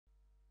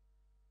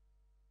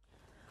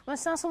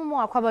Masanso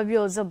mo akwaba bi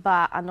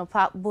ozeba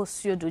anopa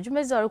bosuodo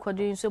jumezi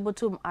recording so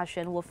botum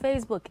ahwe no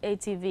Facebook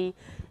ATV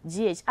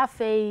GH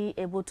afei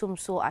ebotum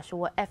so ahwe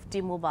wo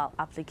FD mobile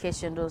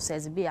application do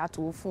says be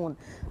ato phone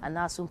and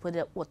aso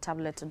pode wo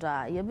tablet do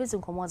a ye bezi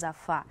nkomo za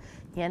fa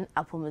yen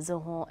apomeze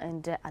ho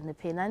ende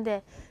anepe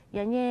nande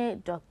yenye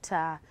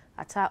Dr.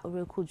 Ata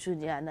Oreku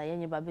Junior na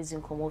yenye babezi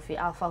nkomo fi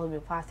Alpha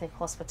Homeopathic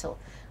Hospital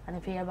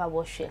anepe ye ba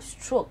wo share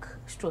stroke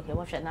ye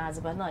wo hwe na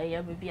azeba na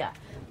ye bibia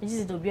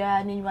njizi do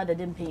bia ni nyuma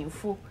de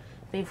mpemfu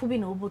Before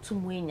being able to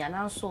win, and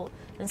also,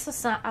 and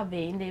so abe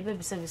in the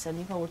baby service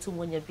and if I were to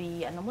win your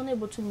be, and I'm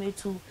unable to make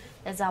two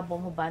as our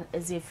bomb ban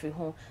as a free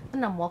home,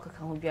 and I'm walking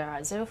can be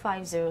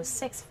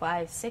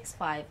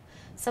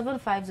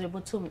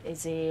 05065657502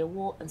 is a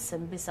war and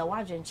some bisa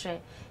wagon tray.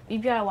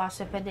 Bibia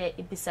was a pede,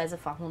 it besides a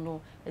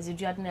fahuno, as you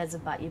dread as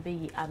about your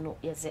baby, I know,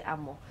 yes, the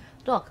ammo.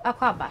 Doc,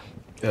 Aquaba.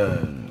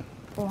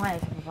 Oh, hi,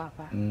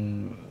 Papa.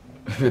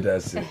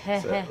 That's it.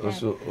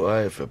 Also,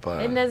 why for pa?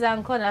 And there's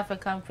an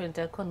African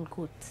printer, couldn't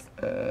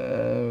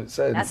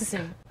that's the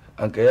same.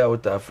 Uncle, I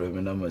would have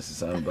framed a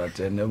son, but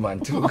no man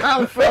too.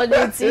 I'm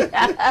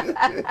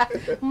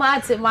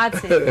Martin.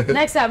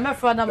 Next time, my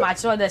friend, I'm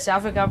match on the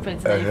African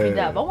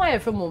printer. But why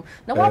from home?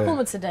 Now, what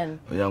moment then?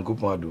 Young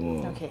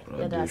Kupadu. Okay,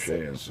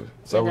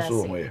 so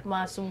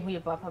Marsum, we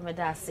papa,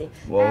 Medasi.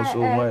 Well, so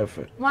my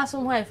effort.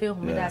 Marsum, why feel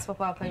me that's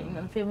papa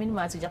and feel me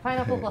to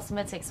Japan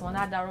cosmetics when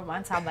I don't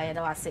romance by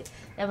the was it.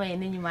 Ever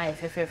in my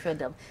fair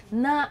them.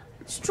 Now,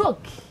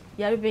 stroke.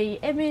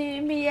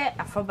 Yabe me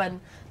afroban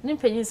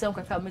nimpenyin sem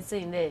kaka me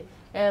say there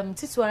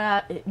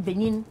titwara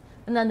benin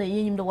na na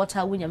yim the water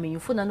winya me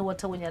yufo na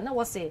water winya na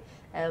was say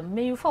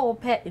me yufo wo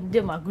pe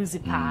ndem aguzi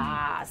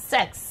pa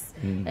sex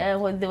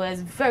when they were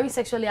very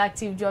sexually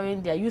active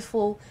during their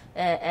youthful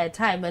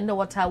time and the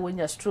water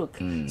winya stroke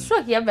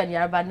ya ben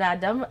yarba na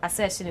adam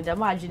accession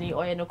dem adwini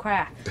oye no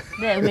kwaa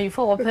na me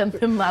yufo wo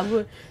pe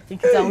magu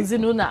nkita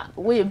uzinu na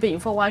we be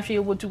yufo wan hwe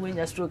wo to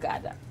winya stroke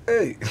ada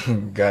hey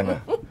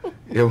Ghana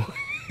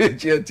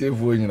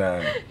Cheerful,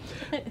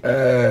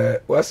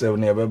 what's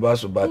a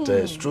so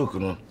but stroke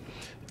no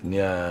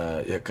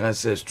near you can't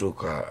say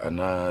stroke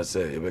and I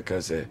say you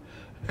can say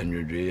and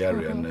you do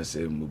yare and I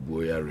say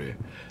mubu yare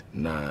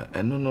na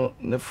and no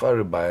ne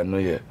far by no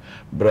ye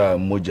bra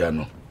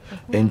mojano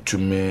into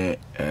me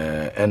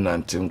and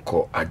antim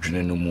ko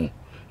adwene no mu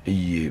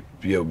ye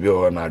bi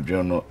o na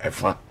adwene no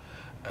efa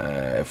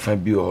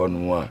bi o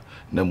no a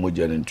na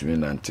mojano ntumi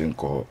na antim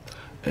ko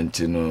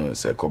entino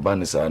se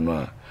kobani sa no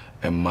a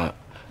emma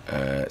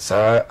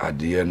sa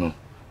adie no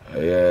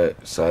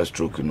sa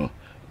stroke no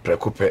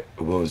prekope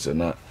wonse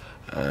na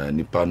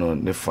nipa no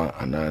ne fa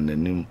ana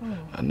nanim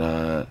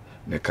ana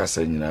ne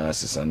kasa nyina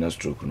sesa na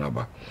stroke no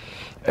ba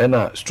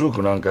ena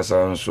stroke no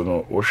ankasa so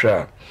no wo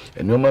hwa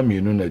enoma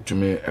mienu na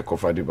tumi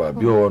ekofa de ba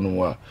bi o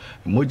no a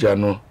moja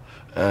no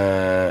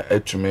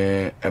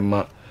etumi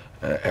emma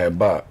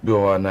ba bi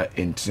o na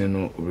entini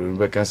no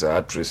be kasa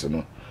atress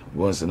no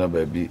wonse na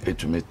ba bi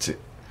etumi te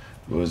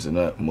wonse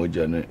na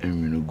moja no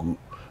enwinugu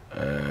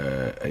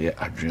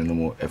adwene no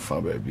mo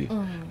efa baabi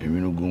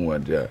enwinugu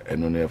wade a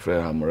eno na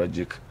efre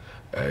hemorrhagic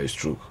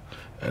stroke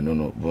eno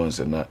no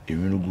bonse na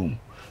enwinugu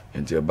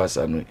enti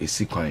ebasa no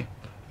esikwan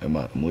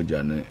ema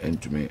moja no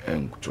entumi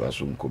enkuto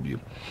aso nkobie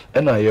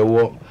ena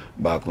yewo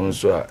ba kon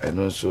so a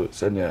eno so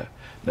senia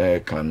na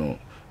eka no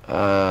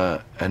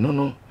eno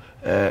no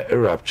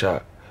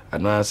rupture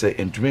ana se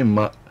entumi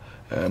ma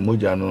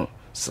moja no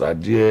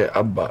srade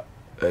aba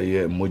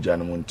ye moja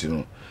no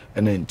montino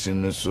ena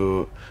ntino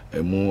so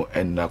emu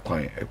enna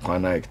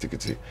kwan na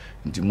kitikiti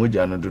nti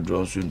moja no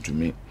dodo so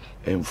ntumi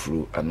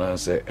emfuru ana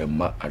se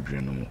emma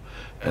adwene no mu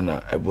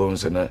ena ebon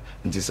se na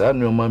nti sa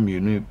nneoma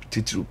mienu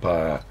titiru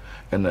pa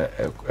ena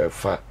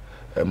efa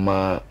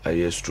emma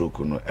aye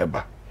stroke no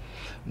eba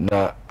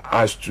na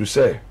as to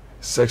say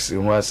sex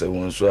in was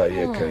won so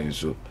aye kan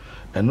so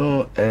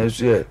eno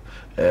enso ye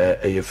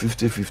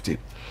 50-50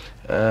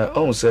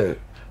 on say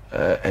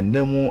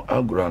enemu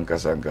agro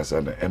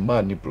ankasa na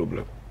emma ni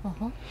problem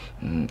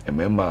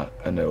emema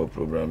and a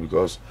problem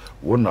because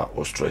one na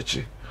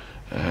stretchy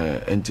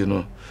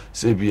entino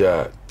say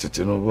bia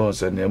teteno bon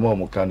say na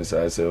mo kan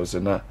say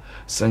na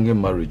singing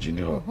marriage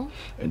ni ho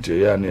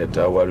enti ya na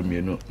eta war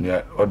mienu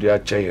na odi a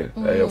cheye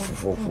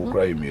fufu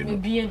cry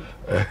mienu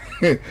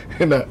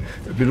na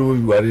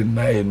biru wari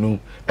na enu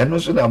eno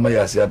so na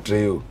mayase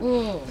atreo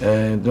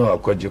no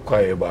akwaje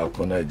kwae ba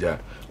akona ja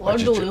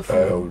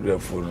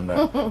refu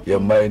na ya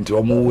mind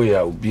omo we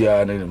ya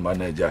obia na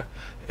manager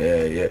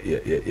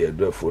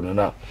do phone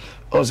na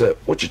on say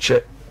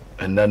wochiche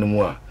endan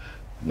mu a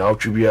na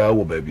otwibia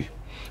wo baby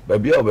a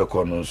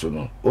obekọ no so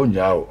no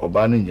onya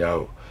oba no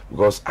nya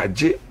because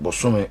age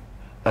bosome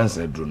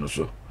ansa duro no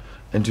so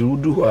enti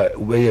wudu ho a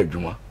ubeye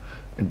adwuma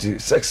enti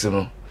sex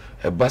no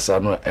ebasa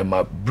no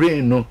ema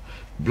brain no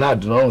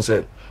blood no on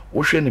say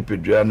wo hwe ni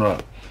pedua no a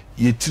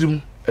yetirim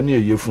ene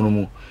yefunu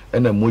mu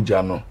ena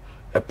moja no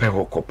epe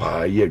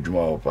hokopa ye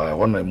adwuma hopa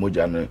hona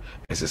moja no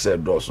esese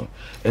doso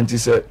enti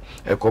se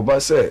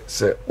ekoba se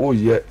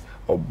oye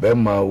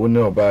obema wo ne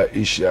oba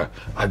ishia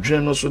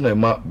adwene no so na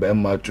ma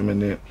bema tumi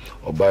ne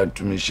oba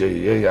tumi hye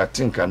ye ya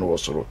tinka no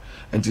wosoro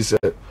enti se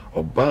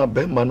oba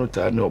bema no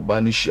ta ne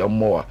oba ne hia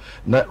mo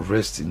na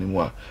rest ni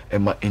mu a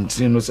ema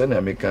enti no se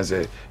na meka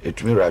se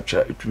etumi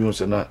ratwa etumi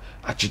so na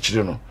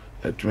achichire no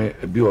etumi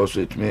bi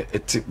also etumi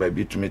etik ba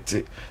bi etumi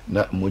ti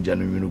na moja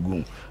no nwinu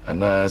gu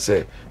ana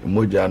se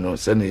moja no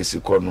se na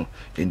esiko no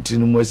enti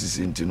no mu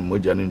asisi enti no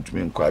moja no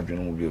ntumi nkọ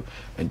adwene mu bi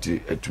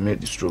enti etumi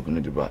the stroke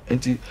no di ba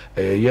enti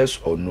yes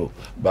or no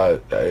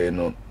but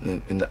no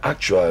in the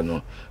actual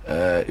no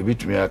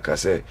ebitumi aka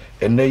se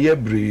ene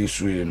yebri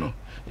su yi no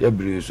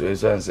yebri su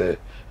esan se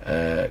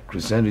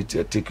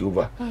Christianity take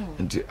over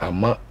enti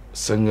ama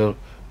single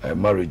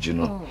marriage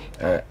no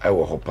I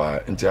wo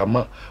hopa nti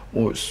ama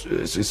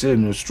se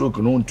no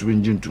stroke no ntumi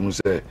ngintum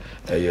se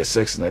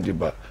sex na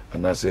diba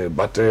ana se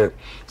but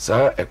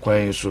sa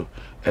ekwan so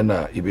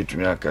ena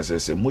ibetumi aka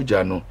se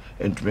moja no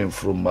ntumi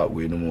mfrom ma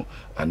we no mu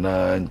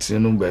ana nti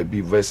no ba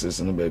bi verses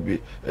no ba bi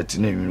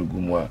etine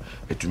nwunugu mu a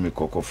etumi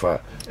kokofa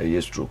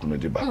stroke no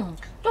diba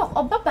Doc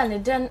obaba ne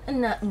den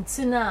na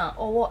ntina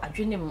owo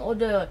adwenem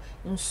odo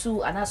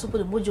nsu ana so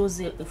pode moja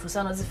oze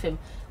efusa no zefem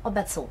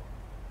obetel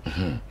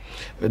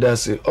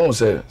that's it on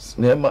say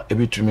nema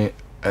ebetumi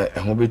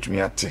ehun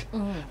betumi ate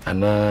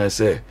ana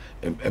say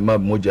ema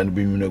moja no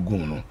benwuna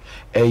gum no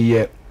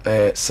eye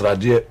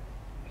srade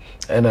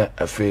ena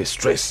afi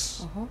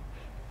stress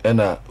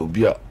ena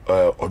obia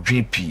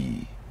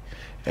odwepi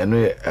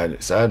eno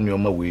sa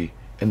nneoma we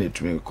ena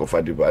etumi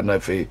kofa de ba na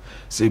afi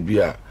say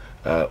bia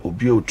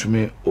obia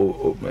otumi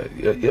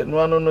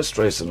no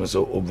stress no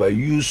so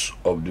overuse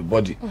of the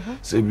body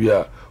say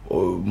bia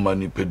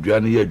manipedua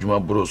ne adwuma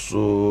bro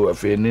so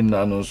afi ni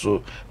nanu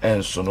so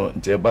enso no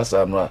nte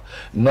basa no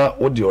na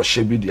wo de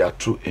ohye bi de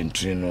ato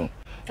entri no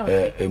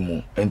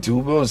emu enti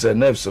wo bon say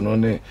nerves no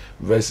ne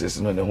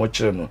verses no ne ho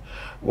kire no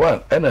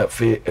one ena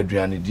fe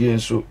aduane die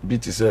nso bi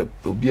ti say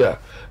obi a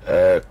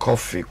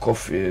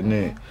coffee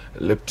ne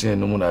leptin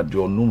no na de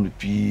onum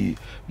pi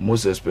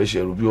most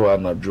especially obi o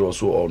na draw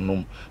so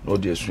onum no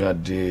de asua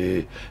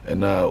de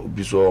na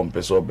obi so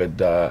ompese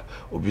obeda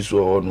obi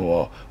so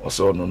no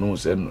so no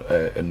say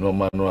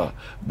normal no a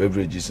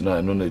beverages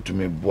na no na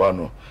etumi boa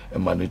no e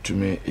ma na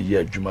etumi eyi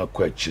adwuma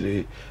kwa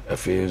kire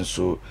afi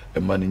nso e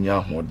ma na nya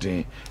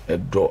hoden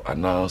edo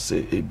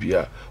announce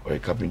ebia o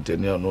carpenter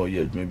no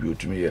ye adwuma bi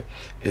otumi ye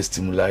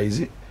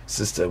stimulate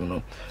system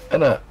no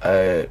ana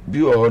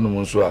bi o hono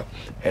nso a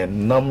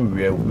enam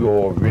we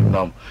o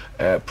winam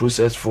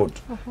processed food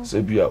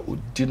say bia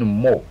odin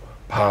more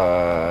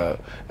pa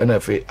ana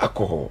fe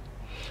alcohol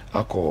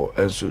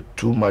and so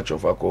too much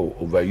of alcohol,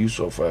 overuse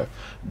of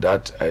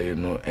that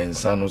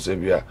ensano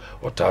sebia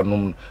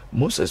otanum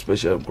most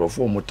especially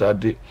crofo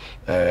mutade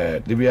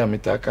de bia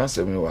mitaka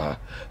semi wa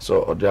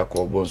so ode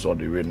akobo so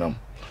de wenam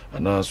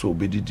ana so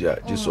obedi dia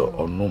jiso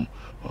onum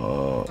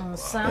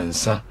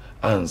ensa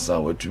ansa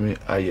watumi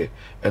aye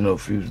and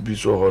of bi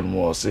so hon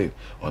mo say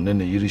one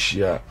ne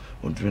yirihia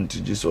ontumi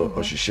jiso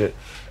ohihye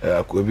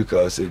akobi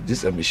ka say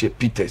this am she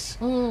Peters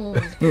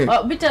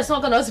Peters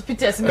no kana o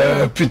Peters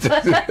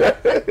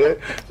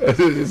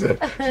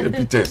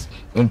Peters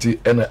unti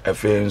ena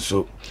afen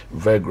so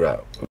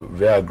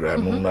Viagra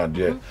no na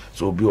de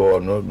so obi o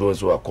no do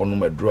so akono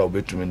madura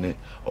obetumi ne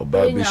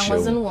oba be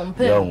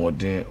hye ya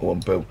hodin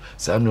wompam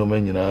sa no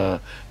manyina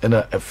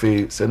ena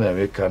afe se na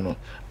America no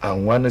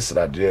anwane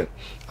srade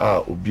a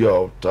obi a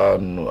ota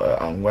no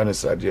anwane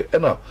srade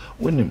ena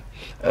wonim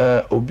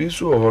obi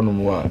so ho no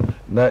mu a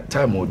na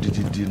time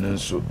odididi no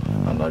so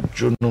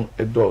anadwo no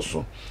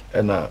edoso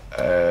ena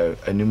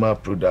animal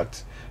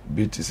product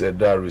bit is a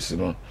daris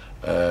no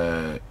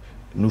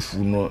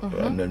nufu no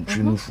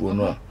nantwi nufu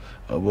no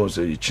a bo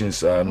say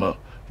chinsa na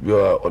bi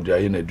o de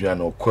aye na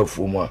duane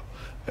okwafu mu a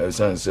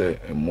sanse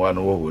moa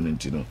no wo ho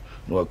ntino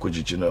no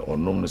akojichi na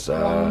onom no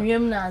saa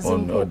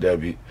on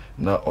odabi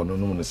na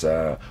ononum no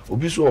saa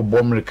obi so obo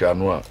America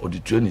no a odi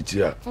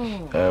tuaniti a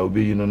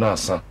obi yi no na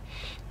asa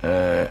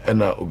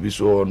ena obi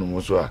so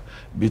onum so a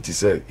biti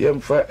say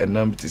yemfa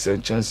enam biti say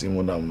chance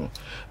mu nam no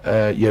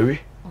yewe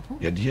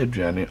ye de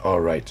aduane all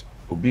right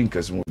obi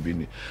nkase mu obi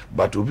ni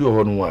but obi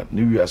ho no a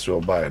ni wiase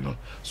obae no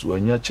so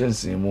anya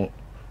chance mu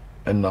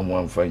enam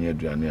amfa nya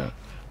aduane a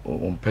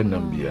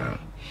ompenam bia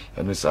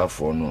ene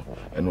safo no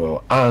ene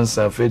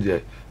answer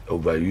fede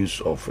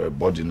overuse of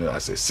body no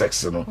as a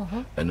sex no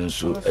and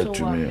so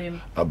etumi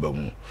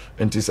abamu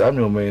enti sa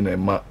me o me na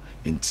ma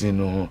enti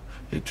no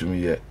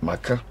etumi ye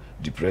maka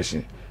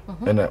depression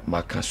and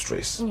maka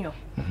stress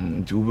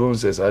nti we won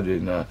say say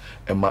na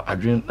ema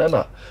adwen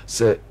na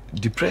say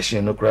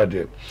depression no kra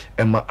de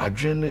ema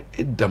adwen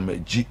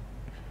damage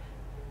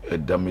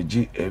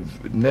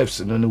nerves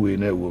no we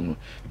na wo no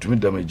etumi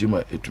damage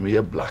ma etumi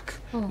ye black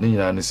ni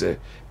nyina ne say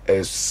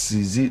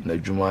sizi na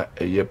dwuma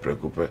eye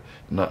prekope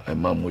na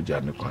ema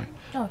moja ne kwan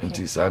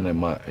nti sa na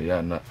ema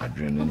ya na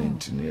adwene ne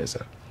ntini yesa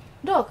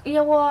Doc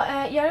yewo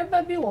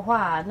yareba bi wo ho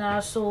a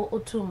na so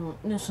otum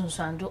ne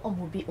sunsuando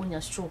omobi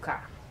onya stroke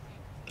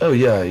oh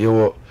yeah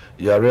yewo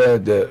yare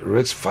the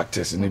risk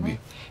factors ni bi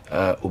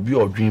obi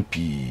odwen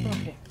pi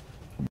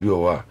obi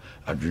o wa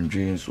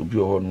adwendwen so obi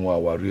o ho no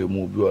aware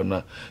mu obi o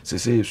na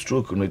say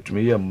stroke no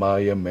tumi ye ma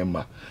ye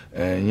memma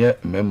enye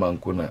memma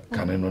nko na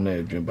kane no na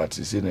adwen but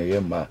say na ye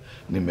ma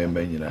ni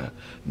memma nyina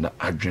na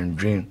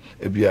adwendwen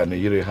ebia na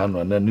yire ha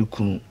no na ne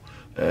kunu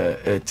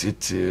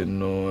etiti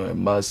no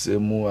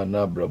masemu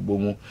ana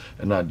brabomu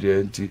na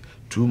de nti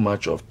too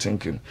much of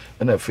thinking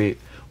na fe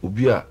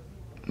obi a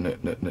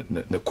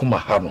ne kuma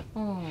ha no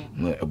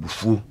na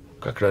abufu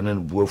kakra na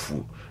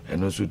buafu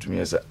eno so tumi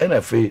yesa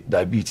na fe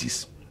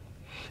diabetes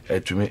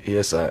etumi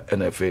yesa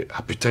na fe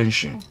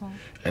hypertension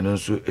eno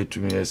so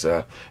etumi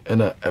yesa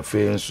na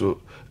afe nso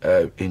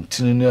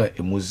intini na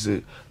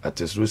emuze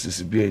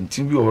atherosclerosis bi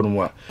intini bi ho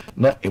no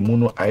na emu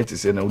no ayete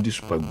se na udi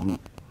super glue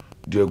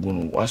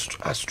diagono was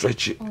a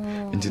stretch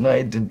intina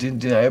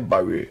idin ay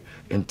barrier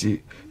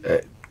enti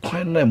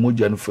kwan na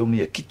moja no fam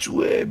ne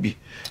kitua bi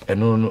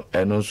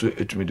eno so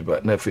etumi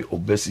diba na fe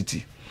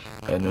obesity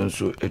eno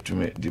so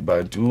etumi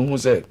diba nti hu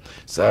se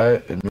sa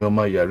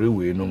enoma yare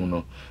we no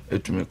no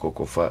etumi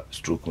kokofa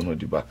stroke no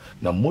diba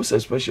na most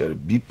especially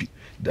BP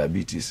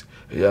diabetes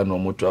ya no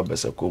moto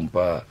abesa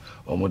kompa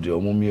omode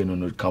omumienu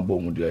no kabo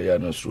omode ya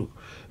na stroke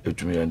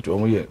etumi enti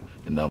omoye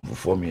na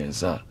form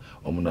yensa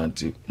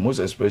omunanti most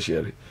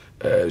especially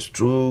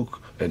stroke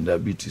and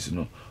diabetes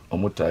no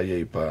omota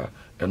ye pa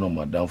eno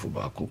madam for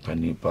baako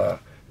pani pa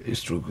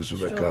stroke so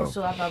beka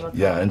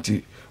yeah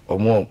anti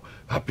omo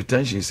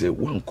hypertension say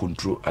one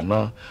control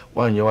ana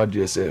one ye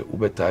wade say wo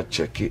beta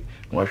check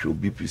na hwe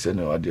BP say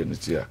na wade no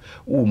tia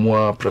wo mu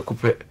a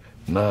prekope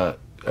na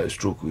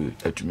stroke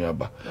etumi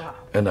aba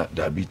ena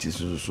diabetes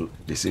so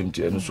the same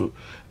thing so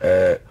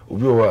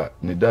obi o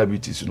ne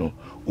diabetes no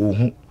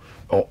ohu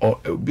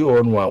obi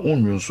o no a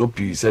unwun so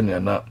pi say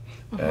na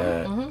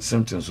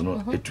symptoms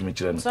no etumi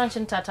kire no so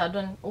anchin tata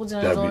don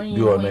uzon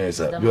bi ona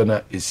esa bi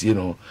ona esie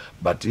no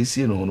but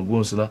esie no no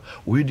bonso na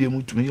we de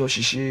mutumi yo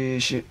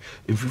hyehyehye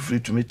efifiri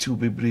tumi ti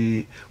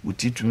bebre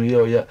uti tumi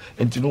yo ya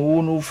enti no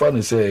wo no fa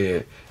ne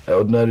say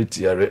ordinary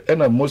tiare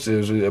ena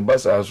mose so e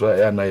basa so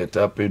ya na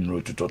yeta pen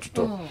no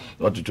tutoto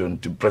not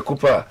to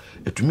preocupa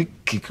etumi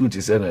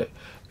kikuti say na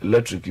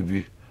electric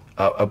bi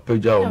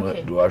apaja o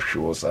do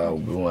ahwe sa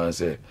obi wan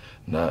say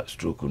na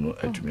stroke no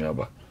etumi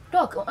aba.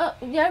 Doc,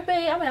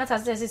 yarbe amata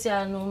sisi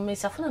no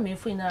mesafuna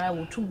mefu ina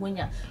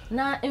wotumwonya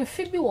na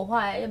emfi bi wo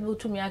hwa e be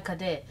wotumi aka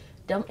de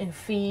dem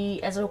emfi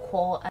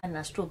ezekwo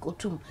na stroke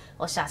otum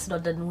o shase do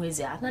da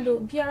nuwezi na do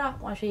biara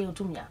wahwe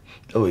otumya.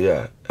 Oh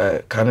yeah,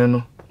 kane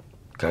no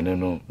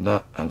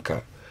na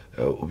anka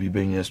obi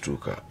benye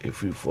stroke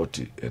every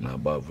 40 and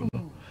above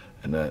no.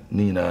 Na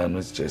nina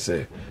no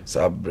say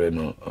sabre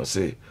no o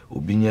say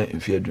obi nya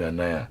emfi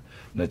aduanan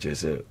na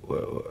chese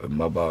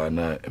maba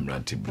na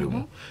emranti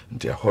bremu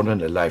nti hono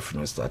na life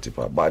no started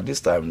but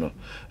this time no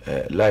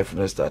life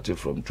no started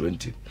from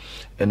 20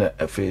 and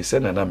afi se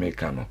na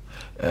make no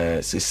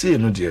se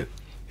no de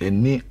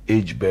any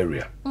age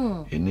barrier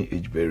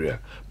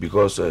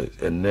because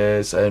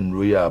nurse and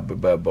royal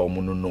baba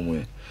mu no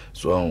no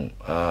so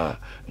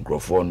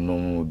grofo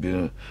no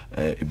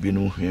bi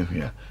no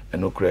hwehwea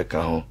eno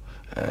kreka ho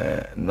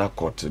na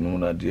court no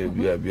na de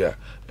bia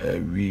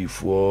we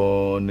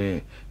for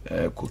ne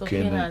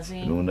cocaine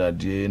no na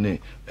de ne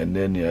and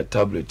then a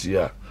tablet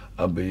ya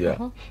abeya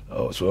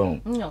so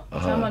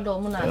sama do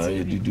mu na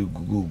de didi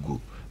gugu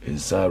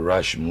inside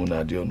rush mu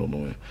na de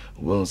no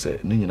won say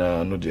ni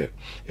nyina no de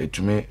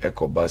etumi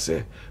ekoba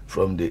say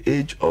from the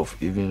age of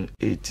even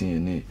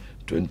 18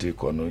 20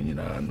 kono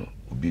nyina no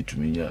obi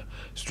tumi nya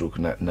stroke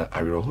na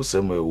awero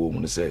hosem ewo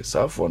mu say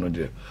safo no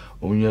de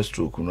omunya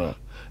stroke no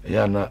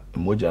ya na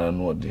moja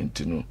no de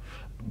ntino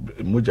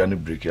moja ne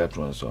break ya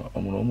transfer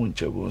omo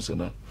nchebo nse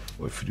na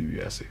wa firi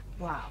wiase.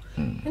 Wow.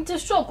 Nti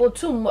stroke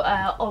otum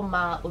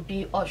oma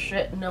obi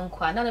ohwe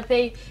nankwa na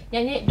pe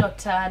nyanye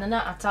Dr.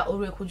 Nana Ata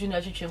Oreku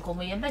Junior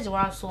Chichenkomo ye beje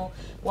wa so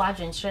wa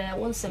adwenkyere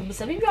wonsem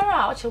bisa bibiara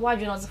a oche wa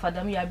adwen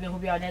ozefadam ya bi hu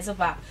bia na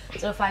ezeba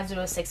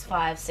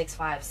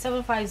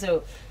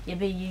 0506565750 ye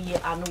be yiye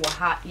anu wa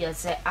ha ye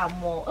se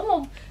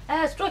amo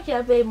stroke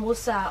ya be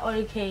musa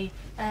orike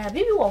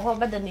bibi wo ho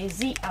bada na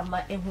ezi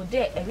ama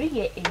ehude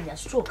eriye enya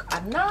stroke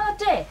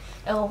anade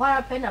wo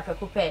hara pe na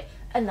prekope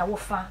na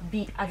wofa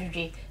bi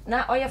adwedwe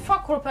na oyefa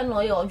korope na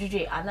oye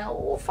odwedwe ana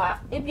wofa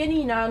ebiani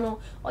nyina no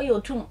oye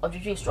otum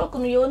odwedwe stroke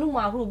no ye onu mu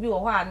ahuru bi wo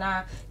ho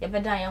ana ye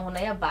bedan ye ho na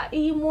ye ba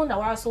eyi mu na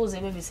wara so ze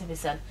be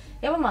bisebisan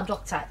ye ba ma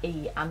doctor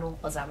eyi anu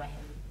ozama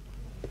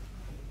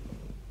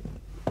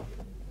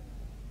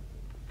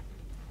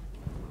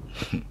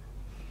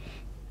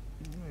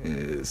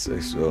he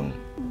sexual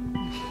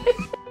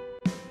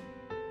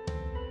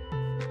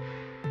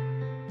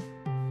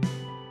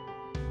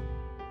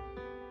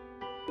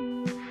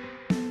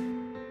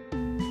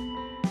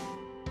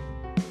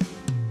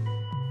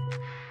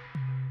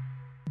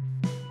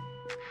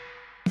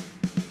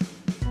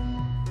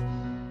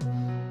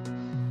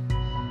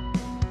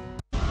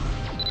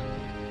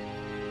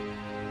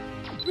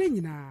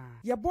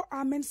Yabo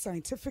Amen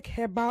Scientific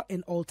Herbal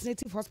and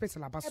Alternative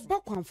Hospital abaso. Eba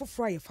kwan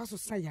foforo ye fa so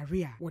sa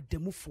yare a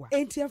wodamufo a.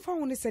 Enti emfa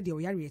woni se de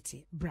oyare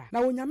bra.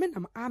 Na onyame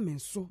nam Amen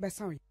so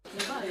besa we.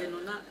 Eba ye no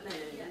na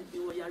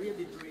wo yare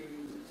bebre.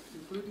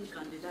 including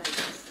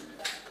candidates,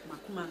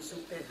 Makuman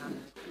Super Ham,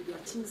 the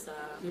Chinsa,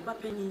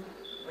 Nibapeni,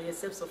 or your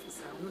self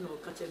officer, no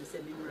catch him say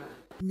Mimra.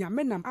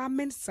 Nyamenam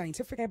Amen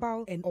Scientific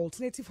Herbal and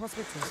Alternative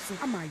Hospital, so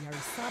Amaya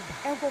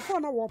Saba, and for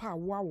Fona Wapa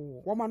Wow,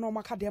 Woman no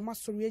Macadema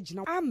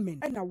Soriginal Amen,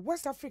 and a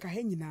West Africa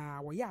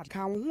Henina, or Yard,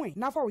 Kawan,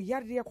 Nava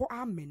Yardiako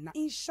Amen,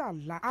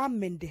 Inshallah,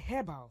 Amen the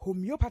Herbal,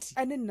 Homeopathy,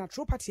 and then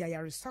Naturopathy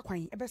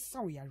Ayarisakwain,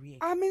 Ebesawi.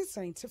 Amen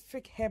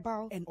Scientific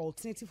Herbal and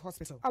Alternative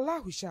Hospital,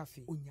 Allah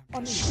Shafi, Unya.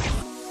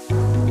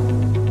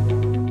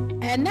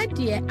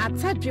 Enedie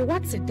atadwe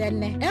wate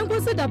denne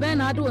engosi da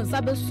ben ado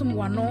nsabe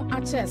sumwano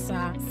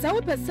achesa se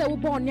wo pese wo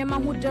bon nyema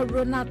ho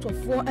dawro na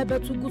atofo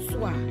ebetugu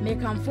so a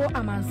mekamfo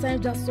amansan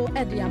dwa so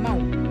ede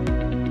amawo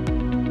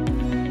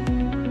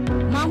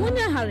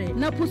Mahunya hare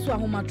na pusu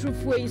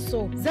ahomatrufo yi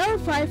so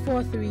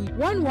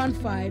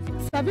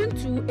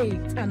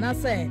 0543-115-728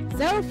 anase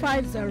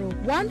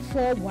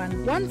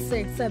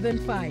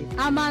 050-141-1675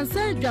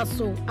 amansan dwa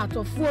so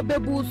atofo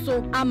bebu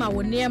so ama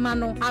wo niema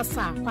no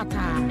asa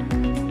kwata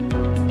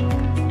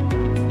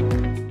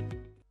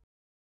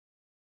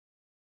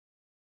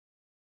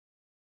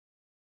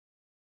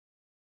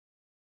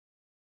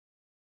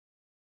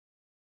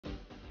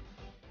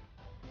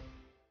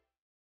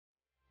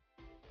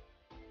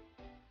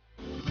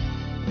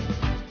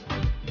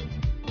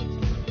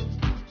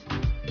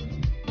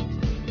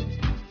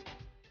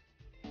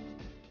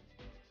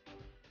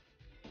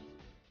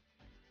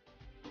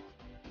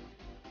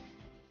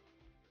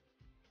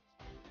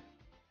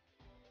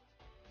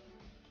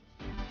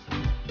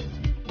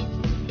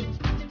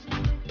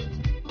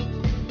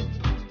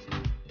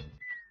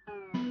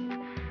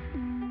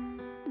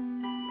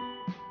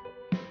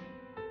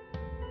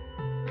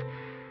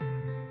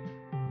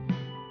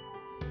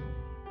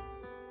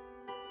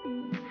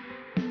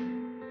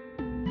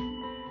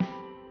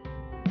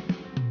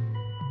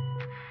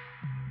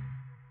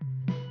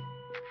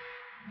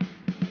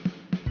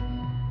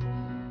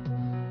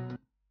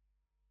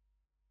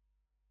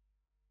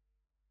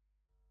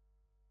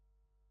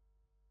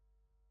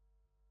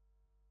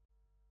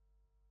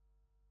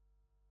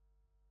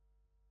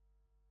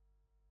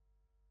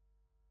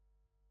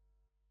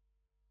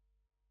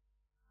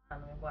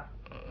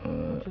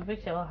To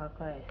picture what her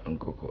cry.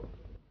 Uncle.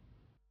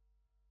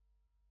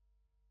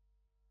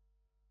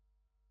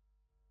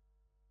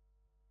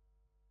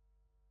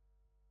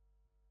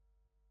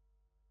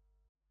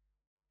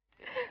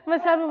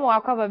 Masami mo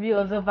akwa bi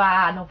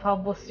ozova no fa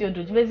bosio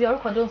do jimezi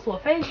orekodon so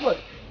Facebook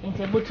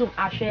inte botum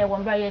ahwe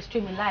won bra ye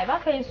streaming live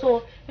akai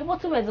so e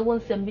botum eze won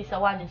sembi sa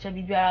wa nche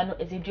bibiara no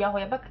eze dua ho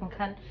ye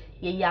bakankan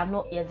ye ya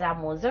no ye za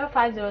mo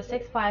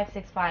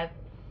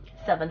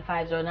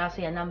 0506565750 na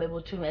so ye number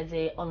botum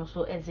eze ono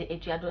so eze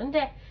eduado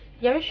nde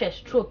ye rehwe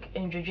stroke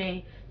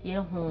ndwedwe ye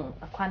hu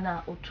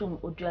akwana otum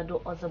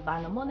oduado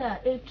ozaba na mo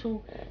na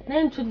etu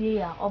na ntuli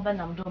ya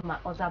obanam do ma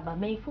ozaba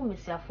meifu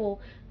mesiafo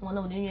mo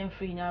na wonwen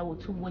free na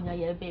wotu bonya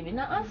ye baby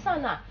na ansa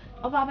na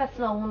oba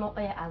betena ho no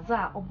oye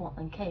aza obo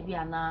nkai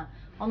bia na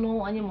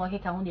ono anye mo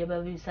keka ho de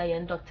ba bi say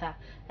en doctor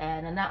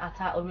na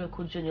ata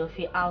oreku junior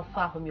fi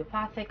Alpha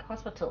Homeopathic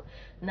Hospital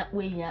na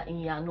wenya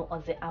nya no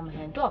oze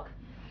amhen doc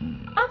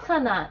ansa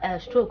na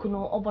stroke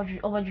no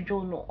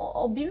obadwudwo no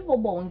obibi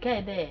bobo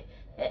nkai de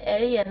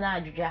area na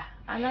adwudwa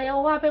ana ya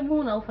wo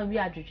abebu na wo fa bi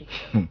adwudwe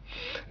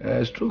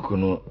stroke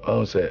no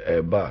on say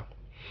eba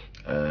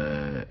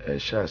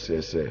sha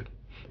say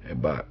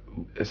eba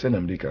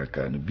esenam di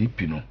kaka no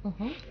BP no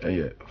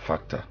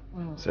factor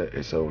say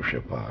esa wo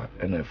hwepa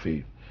na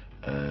fe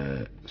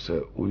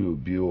say oyo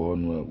bi wo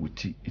no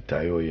wuti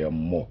itayo ya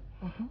mo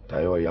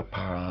tayo ya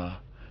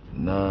pa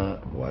na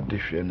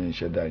wadehwe no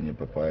nheda anye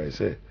papa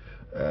say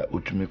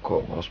utumi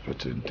ko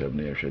hospital ntem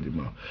na yehwedi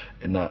ma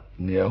na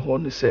ne ho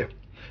ne say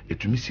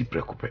etumi si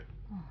prekope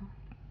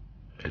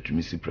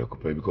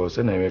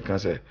because na we can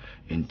say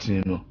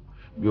entin no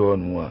bi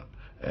wonu a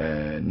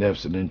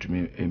nerves no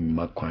ntumi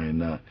emma kwan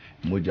na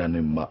moja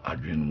ne ma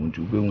adwene mu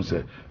ntu behu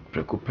say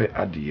prekope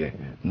adeye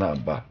na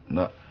ba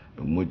na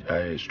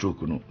moja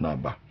stroke no na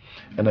ba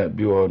na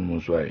bi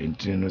wonu so a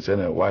entin no say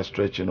na why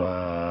stretch no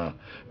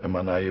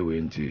ema na ye we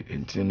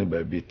entin no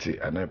ba bi ti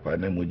anapa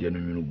na moja no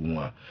nwunu gu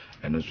mu a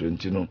eno so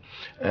entin no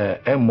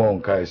emmo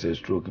nkai say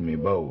stroke me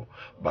ba o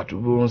but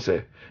behu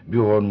say bi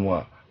wonu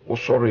a wo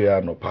sorry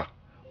ya no pa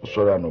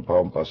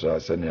on so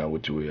asane a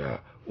wotiwe ya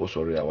wo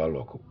sorry ya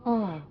waloko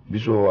bi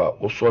so a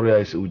wo sorry ya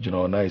ise ugina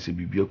ona ise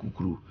bibia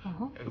kukuru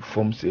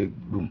form say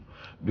boom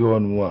bi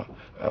wonu a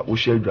wo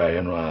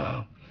hwedwaye no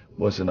a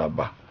bo se na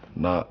ba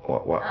na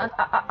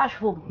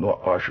ashfom no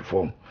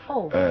ashfom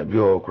bi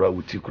o kura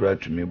wuti kura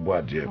tumi bo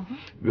ade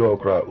bi o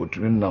kura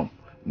otumi nam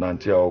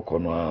nanti a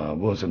okono a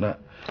bo se na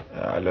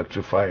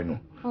electrify no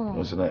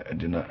bo se na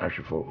edina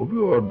ashfom obi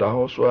o da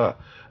ho so a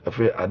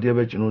afi ade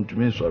be chino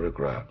ntumi sorry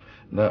kura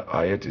na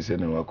ayeti se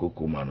ne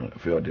wakoko ma no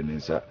afi ode ne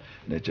nsa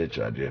na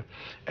chechade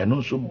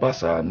eno so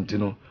basa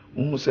ntino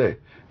hu se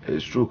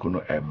stroke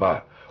no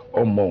eba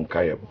ommo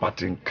nkaye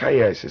batin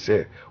kaya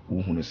se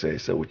uhunu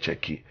se wo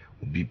cheki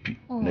BP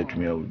na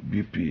tumi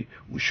BP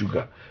wo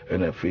sugar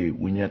na afi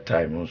wunya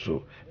time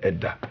so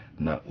eda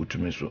na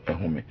utumi so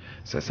ehome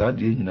sasa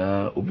de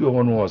nyina obi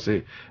ho no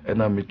say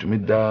na metumi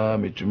da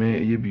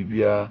metumi ye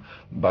bibia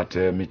but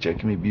me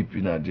check me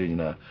BP na de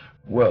nyina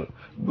well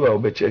do I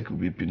be check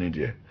BP ni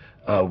de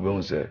obi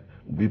won say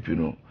BP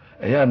no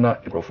eya na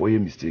ekrofo ye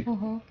mistake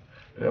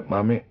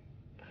mama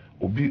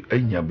obi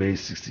anya be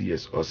 60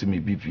 years or say me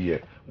BP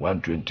here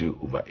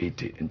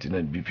 120/80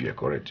 internet BP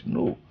correct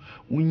no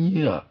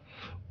unyia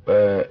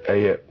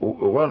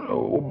one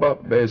oba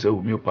be say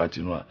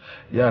homeopathy no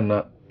ya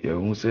na ye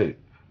hu say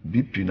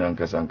BP na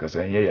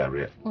nkasa nye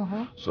yare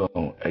so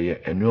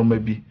enuoma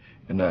bi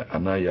na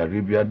ana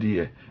yare bi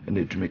ade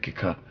na etumi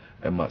keka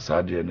ma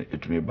saade na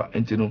etumi ba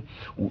enti no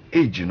wo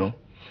age no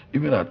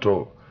even at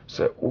all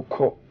say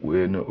ukọ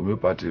we no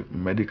homeopathy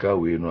medical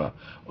we no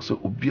so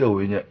obi a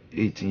we nya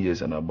 18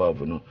 years and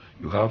above no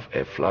you have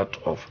a flat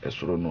of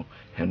esoro no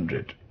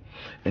 100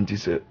 enti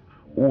say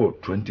wo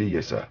 20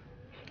 years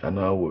and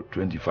now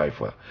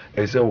 25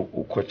 say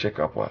ukọ check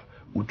up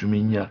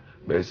utumi nya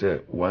be say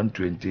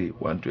 120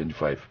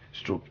 125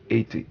 stroke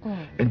 80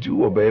 and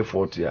you obey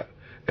 40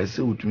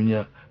 say utumi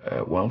nya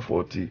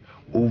 140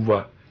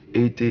 over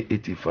 80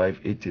 85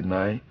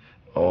 89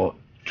 or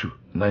to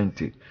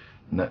 90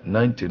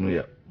 90 no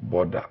ya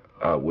border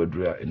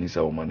wedra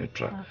enisa woman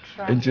tra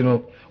and you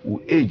know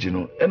age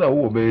no and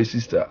wo obey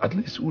sister at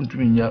least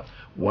utumi nya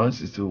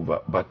 160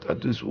 over but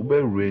at least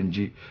obey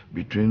range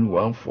between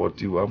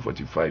 140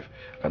 145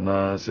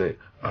 and say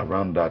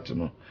around that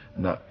no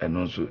na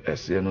eno so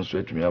ese no so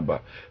etumi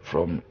aba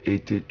from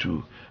 80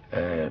 to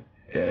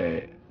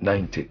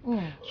 90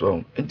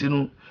 so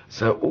entinu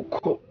sa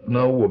ukọ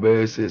na wo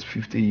be says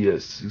 50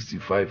 years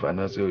 65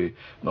 and say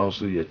now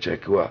so you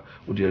check wa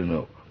wo dey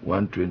no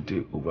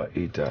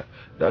 120/8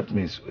 that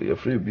means your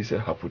free be say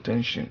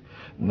hypertension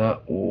na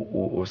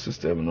o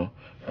system no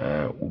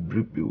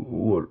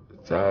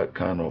that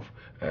kind of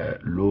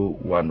low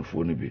one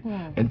for ni be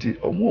enti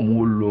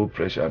omo low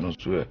pressure no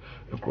so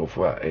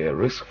a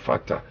risk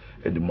factor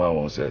e the man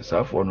won say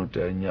sa for no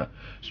tanya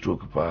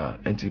stroke pa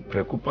enti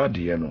preocupa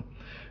de no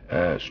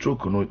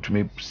stroke no to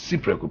me si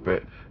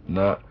preocupa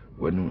na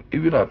when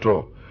even at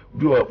all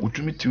bi wa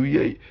utumi ti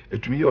ye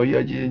etumi ye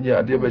oyaje nya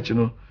ade be chi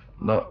no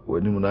na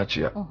wani mu na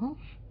chia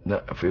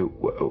na afi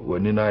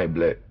wani na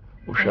eble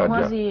o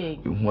hwada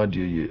ihu ade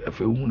ye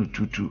afi hu no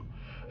tutu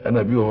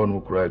ana bi ho no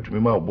kura etumi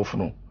ma obofo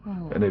no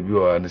ana bi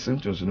o an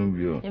symptoms no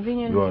bi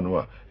o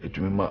no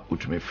etumi ma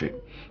utumi fe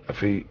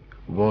afi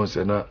bon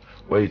se na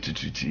wa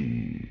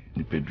yititi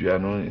ni pedua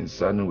no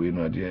insane we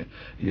no ade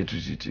ye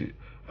tutiti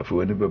afi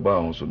wani be ba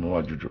ho so no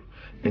adwojo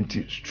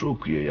enti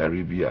stroke ye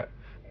yare bi a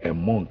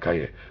emon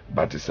kaye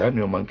but sa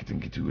ni o man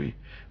kitinkiti we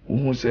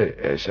wo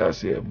se sha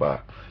se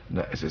ba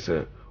na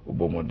esese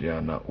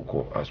obomodia na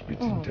uko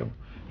hospital tem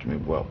tumi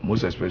bo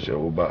most especially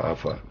oba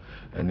afa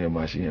ene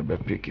machine be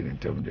picking in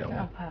tem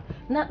dia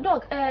na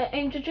doc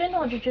enjuje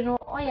no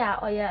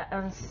oya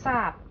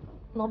ansa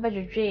no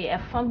bejuje e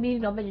family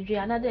no bejuje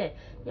anade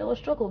your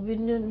stroke obi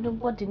no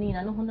body ni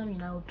na no ho na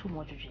nyina o too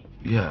much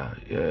yeah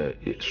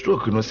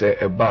stroke no say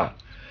eba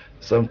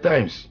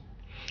sometimes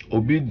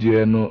obi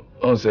die no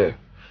on say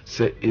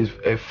if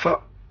a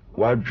fa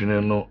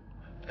wadwene no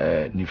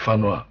nifa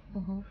no a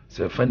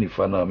say fa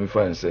nifa na me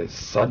fa say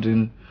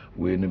sudden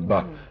we ni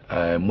ba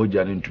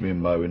moja ni ntumi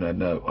ma we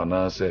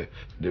na say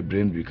the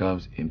brain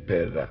becomes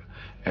impaired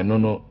and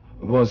no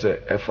won say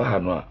e fa ha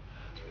no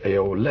a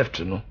your left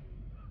no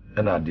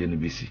na ade ni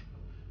bisi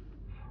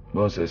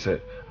won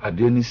say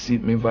ade ni si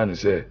me fa ni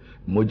say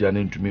moja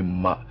ni ntumi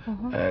ma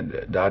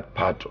that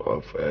part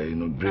of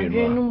brain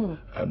no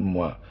and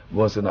more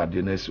won say na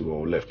ade na si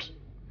wo left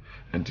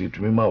and it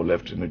me ma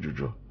left in the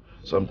juju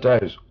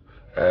sometimes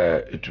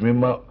it me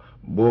ma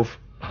both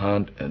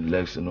hand and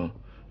legs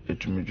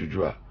it me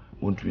juju a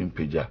won't me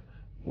peja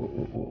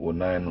o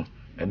nine no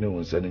ene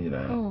won se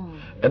nyina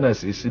and as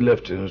see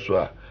left in so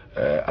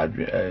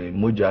a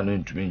moja no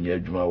ntumi nya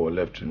adwuma wo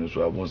left in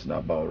so once na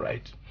about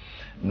right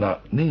na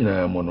ni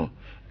nyina mo no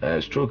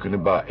stroke ni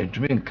ba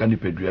ntumi nka ni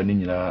pedua ni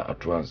nyina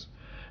at once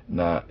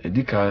na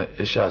edika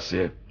e sha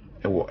ase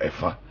e wo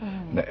efa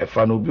na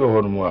efa no obi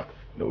ho no mu a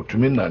na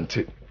otumi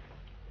nante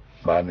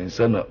ba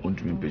ninsa na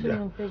ontumi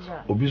peja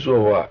obi so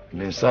ho a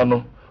ninsa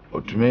no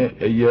otumi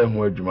eye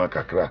ho adwuma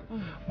kakra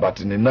but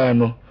ne nan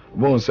no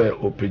bon say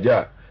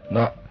opeja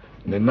na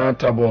ne nan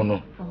tabo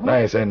no na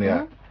yese ne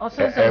a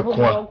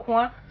ekwa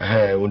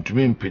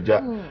ontumi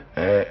mpeja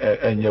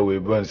enye we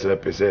bon say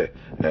pese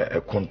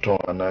ekonton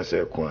anase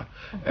ekwa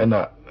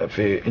na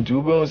fe nti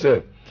wo bon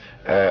say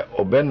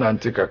oben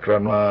nante kakra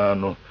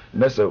no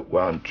na se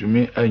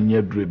wantumi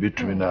anya dure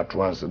betumi na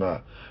atwanse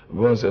na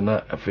bon say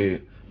na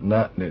fe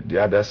na the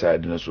other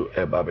side no so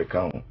eba beka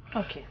ho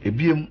okay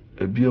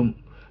ebiem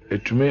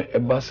etumi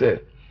eba se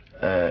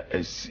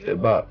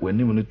eba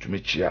wanim no tumi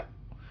chia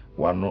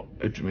wano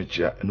etumi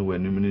chia no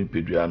wanim no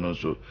pedua no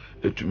so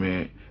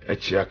etumi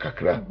chia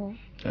kakra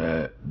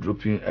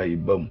dropping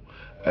ayibam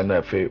na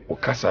afi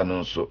okasa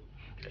no so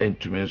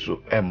entumi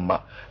so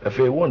emma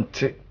afi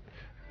wonte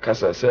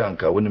kasa se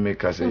anka woni me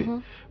kasa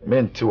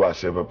menti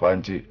wase papa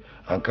nti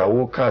anka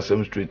wo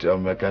kasa straight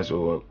am meka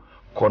so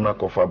corner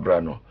kofa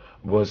bra no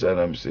boss and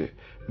I'm say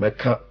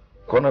meka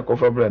kona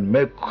kofa brand me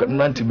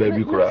nanti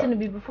baby kura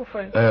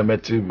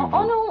metri bi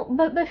oh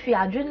no be fi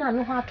adwena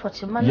no ho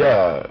atoche man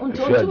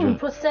unto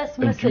process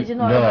message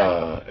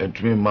no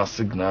entumi ma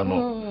signal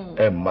no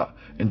emma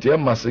enti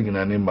emma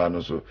signal ni ma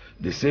no so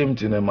the same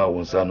thing emma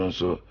wonsa no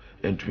so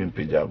entumi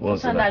pija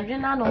once na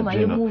adwena no ma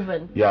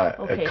moving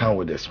it can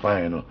with the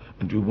spine no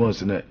enti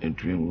once na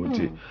entumi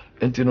wuti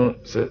enti no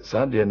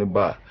Sunday ni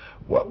ba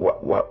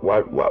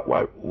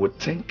what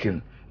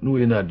thinking no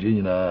we na de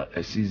nyina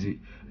asizi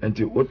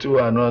enti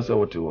wotiwa no asa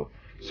wotiwo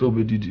so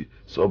bedidi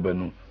so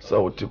benu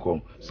so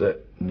wotikom se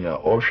nia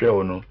ohwe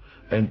wo no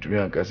entumi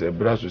anka se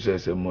braso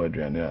se mo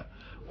aduane a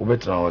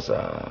wobetra ho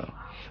sa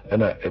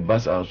ena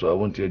ebasa anso a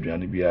wonti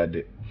aduane bia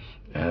de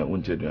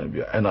wonti aduane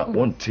bia ena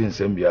wonti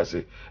nsem bia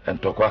se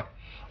entokwa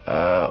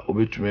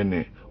obetumi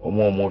ne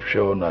omo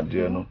hwe wo na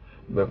de no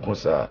beko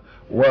sa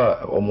wa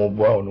omo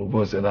boa no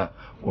bo se na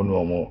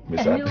wono omo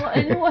misata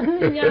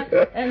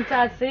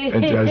entase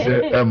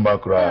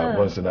embakra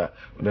bo se na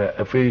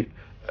afei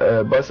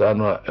basa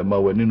no ma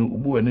wani no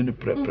ubu wani no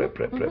pre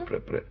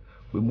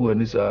ubu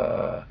wani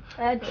sa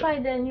try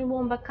the new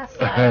one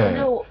bakasa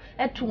no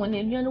etu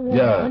wani no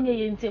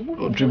woni yente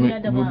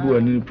ubu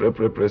wani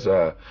pre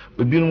sa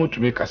ebi no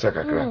mutumi kasa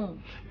kakra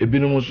ebi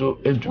no so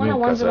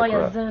entumi kasa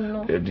kakra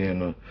edin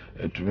no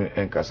entumi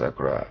enkasa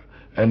kakra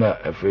ena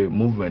efe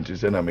movement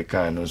is na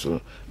mekan no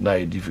so na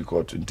e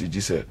difficult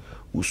ntiji se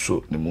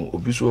uso ne mu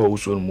obi so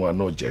uso no mu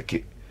ana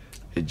ojeki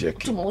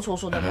ejeki tumo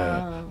so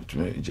da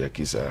tumo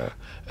ejeki sa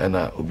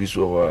ena obi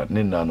so wa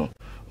ne na no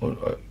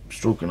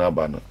stroke na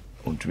ba no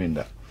ontumi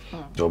nda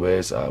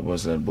dobe sa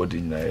bonsen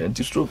body na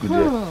anti stroke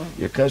de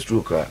ye kan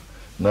stroke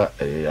na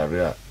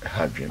yare a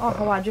hadwen pa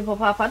hadwen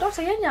papa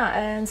doctor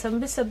yenya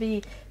nsambisa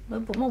bi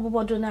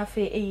Mobodo na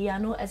fe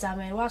ano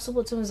examen wa so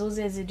botum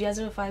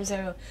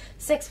 050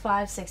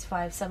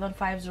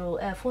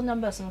 6565 phone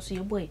numbers no so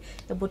yeboy e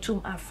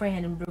botum a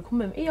friend and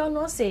brekumem e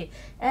no say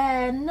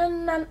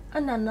nan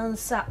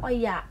anansa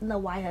oya na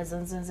wire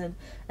zenzenzen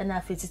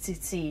na fe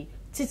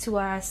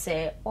titiwara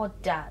say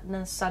order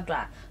nan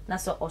sadwa na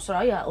so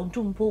osoro ya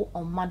ontumpo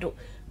onmado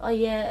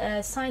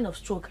oye sign of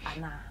stroke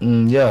ana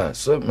yeah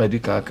so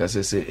medical can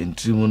say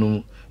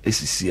intrimunum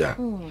esisia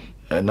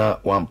na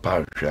one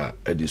parasha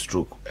at the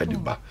stroke at the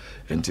back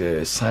and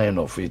a sign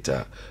of it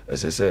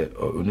as I say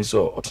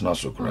uniso otna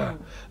sokra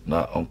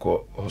na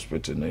onko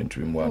hospital na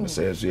intrim one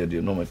say so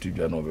the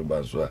normative no be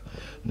banso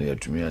na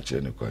yatumi a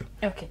che ne kwa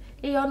okay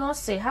you know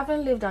say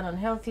having lived an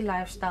unhealthy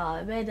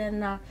lifestyle better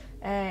na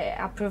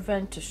I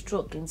prevent to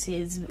stroke and see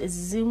is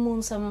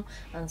zimun some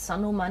and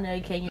sano manner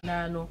Kenya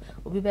no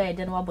will be better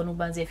than what Bonu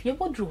Banzi. If you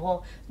go through her,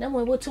 then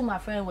we go to my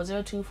friend was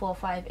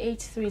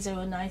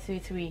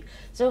 0245830933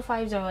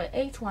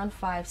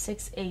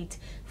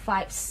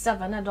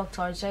 05081568557 a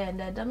doctor J and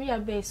the Damia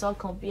base all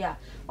compia.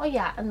 Oh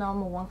yeah, and now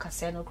one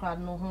casino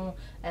crowd no home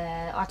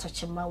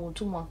atachima will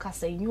two one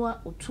cassa you are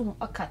two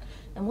okan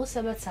and most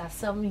of it are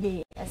some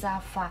day as I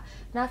far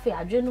na fe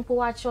adwenu po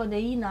watch or the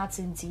ina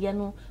tintie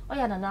no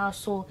oya na na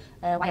so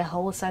why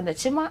ho sand the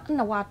chima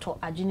na wato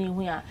adwene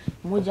hu a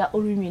moja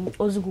orimi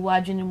ozugu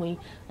adwene mu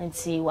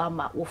nti wa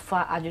ma wo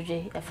fa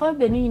adwedwe e fa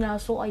benu ina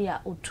so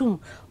oya otum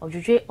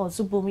odwedwe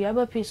ozubom ya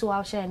ba piso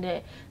wa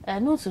shende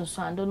no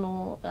so ando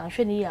no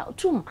ahwe ni ya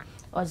otum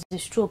or the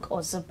stroke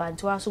or the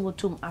band was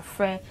wotum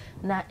afre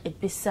na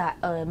ebisa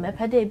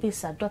mepade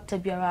ebisa Dr.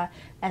 Biara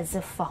as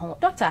a fa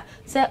doctor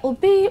say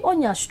obi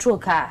onya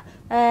stroke a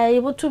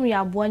yebotum ya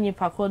aboanye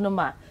pakro no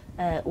ma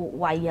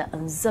waya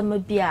nzama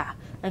bia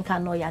nka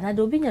no ya na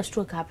de obi nya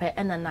stroke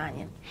ape na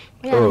nanye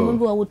ya no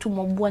mbo wotum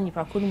aboanye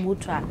pakro no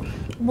moto a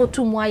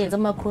botum aye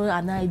nzama kro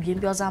ana ebiem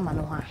bi oza ama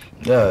no ha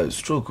yeah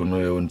stroke no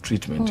your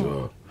treatment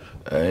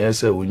yes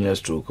say wonya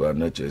stroke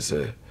ana che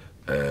say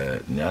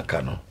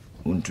nyaka no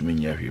untumi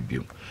nya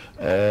hwebium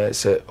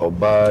se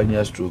oba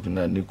nya stroke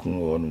na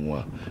nikunu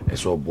onu a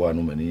se obo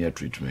anu mani nya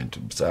treatment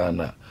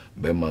sana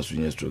be masu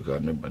nya stroke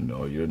na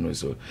you know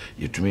so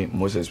yetumi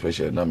most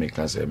especially na me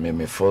cancer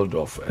me fold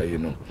off you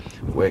know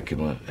work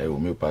no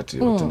homeopathy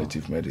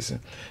alternative medicine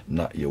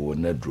na ye wo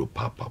na dro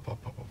pa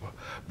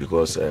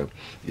because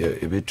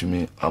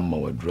ebetumi amma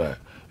wadra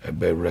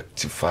be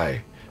rectify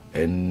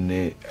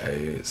any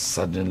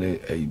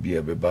suddenly be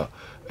a beba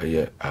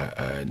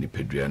ni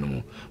pedriano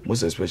mu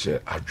most especially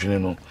adwene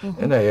no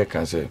na ye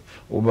kan say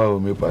oba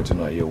homeopathy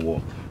no ye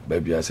wo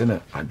baby ase na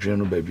adwene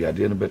no baby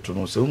ade no beto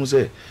no so hu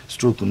say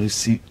stroke no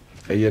si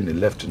ne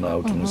left now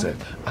out no say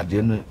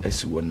ade no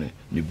asi won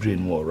ni brain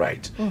more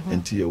right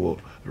enti ye wo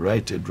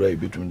right dry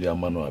between the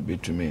amano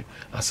between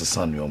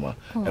asesa nyoma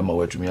e ma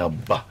watumi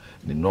aba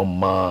ni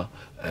normal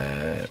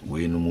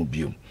we no mu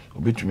biom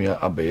obetumi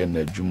abaye na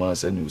adwuma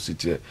sani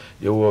osite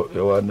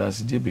yewo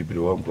nansi die bibiri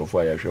wa nkrofo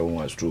ayahwe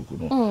won stroke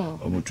no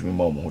omutumi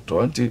ma omo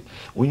to nti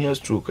wonya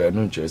stroke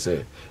no nche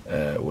se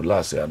wo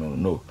last ano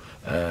no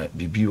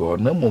bibi o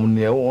na mom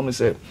ne won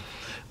se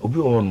obi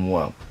won mo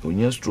a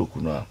wonya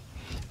stroke no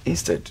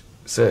instead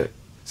se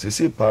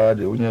pa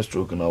de wonya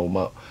stroke na wo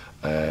ma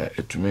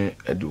etumi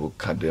edu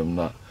kadem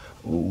na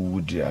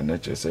wudi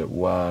anache say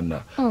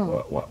wana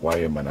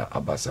waye mana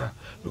abasa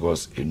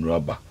because in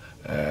rubber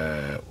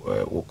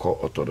woko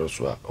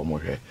otodoswa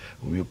omohwe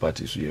we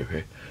party so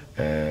yehwe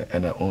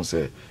and I on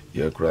say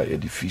ye cry e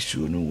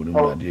difficile no wonu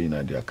na de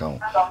ina de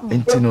account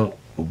entino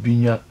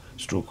obinya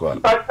stroke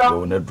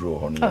o na draw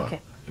hono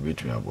e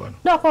betumi aboa no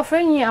Dr.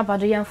 Frenyi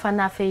abado yemfa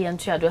na afi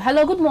yentuado.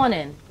 Hello, good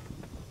morning.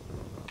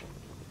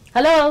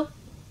 Hello.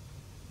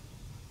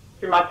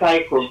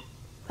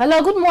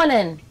 Hello, good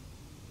morning.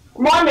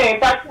 Morning,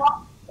 that's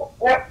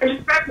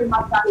respect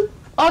Matai.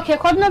 Okay,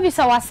 kodno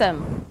bisa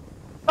wasem.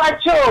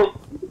 Pacho,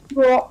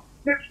 so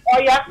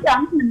oya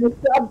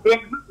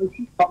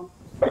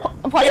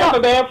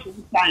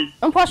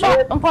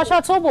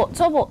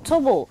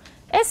Tobo.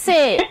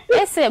 Ese,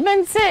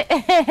 mense,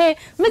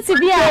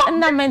 metibia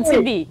na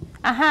mentibi.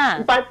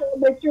 Aha. Pacho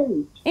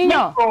bechu.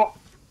 Inyo.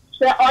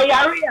 Se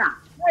oyaria.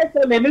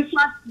 Ese me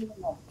miswa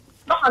no.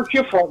 No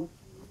antwe form.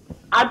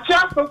 I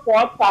transfer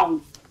for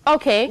pounds.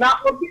 Okay. Now,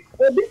 obi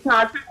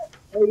can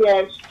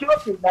say,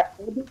 stroke that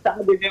obi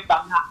can be there,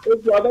 but now,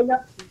 if you other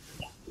like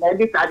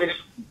this, I didn't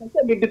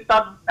be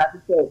disturbed that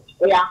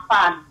we are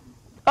fine.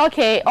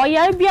 Okay.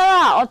 Oya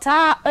biara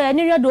ota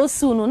niria do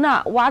sunu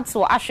na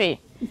watu ashe.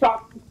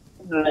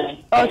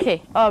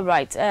 Okay. All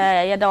right.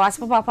 Yeah, that was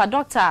Papa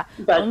Doctor.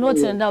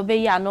 Noting that be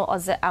ya no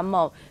oze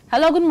amo.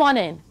 Hello. Good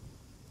morning.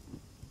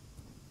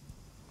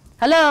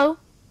 Hello.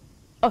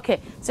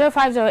 Okay,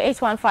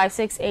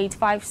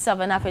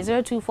 050815685 after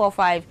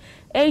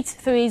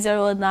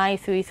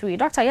 0245830933.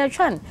 Dr.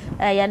 Yachan,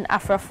 yan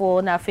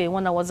afrafo na fe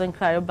one wasn't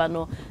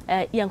claribano,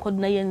 yan could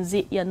na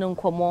yenzi yan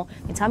komo,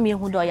 itami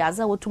hudo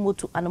yaza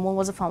wotumotu and one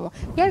was a farmer.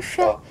 Yes,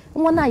 sure,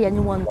 one eye and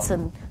you want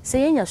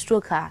saying your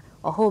stroker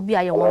or hobby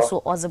I want so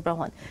or the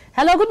brown.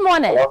 Hello, good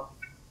morning. Hello.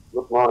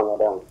 Good morning,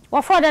 madam.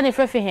 What for then if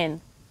refihin?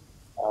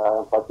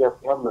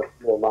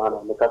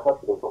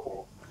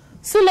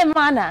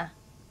 Sulemana.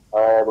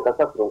 Because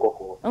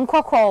Nkoko.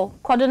 Nkoko,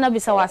 Kodona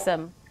bisa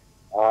wasem.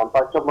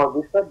 Pachoma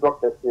bisa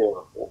doctor here.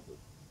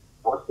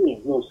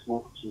 Wasi use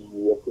muchi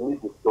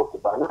community talk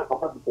about na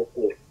papa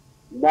bisa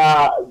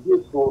na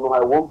this one I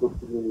want to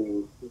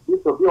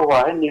this to be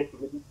over any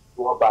community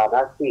to about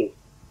that say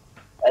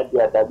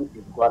that this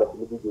is what a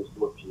community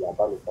to be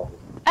about.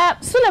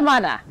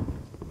 Sulemana.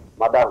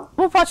 Madam.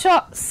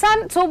 Mupacho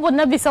san to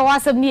bona bisa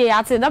wasem ni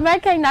yate. Na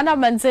American nana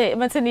mente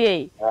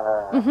ni.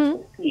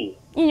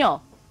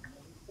 Inyo.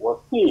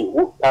 Wasi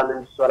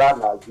ukana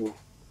sorana ju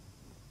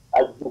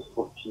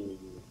ajusuki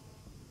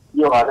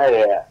yo ana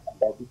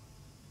David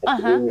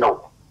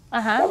no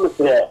I'm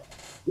say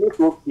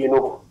you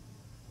know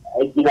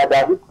ajina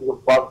David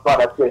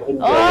para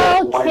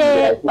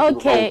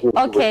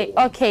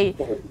okay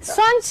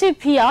Sanchi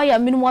pia oya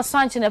minimo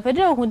Sanchi na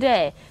pede hu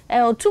de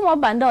otumo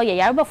banda oya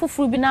yareba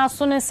fufuru bi na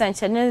so ne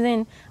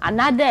senchenin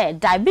another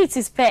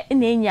diabetes pe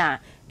enya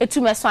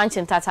etume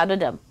Sanchi ntata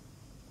dem.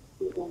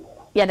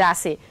 Yeah,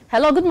 that's it.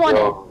 Hello, good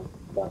morning.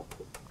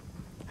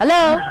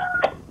 Hello.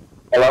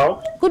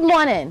 Hello. Good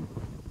morning.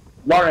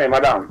 Morning,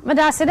 madam.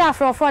 Madam, sit down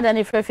for a fraud and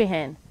if you're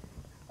hand.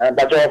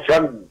 But you're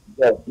from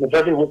the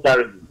person who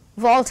carried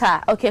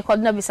Volta. Okay,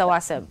 called Nabisa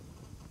Wasem.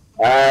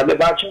 The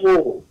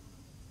Bachu.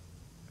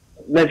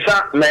 The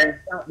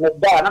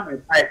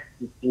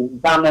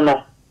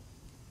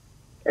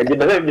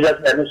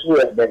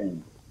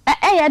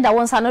that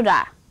one's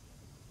another.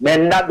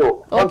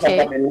 Menado.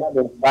 Okay.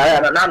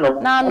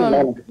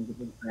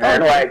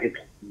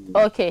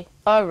 Okay.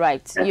 All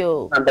right.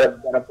 You. But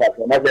the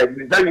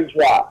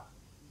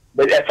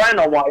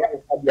final one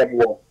is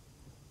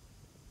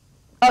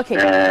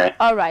okay.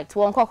 All right.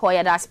 One call.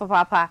 Yeah, that's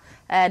Papa.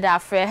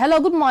 That friend.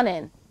 Hello. Good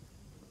morning.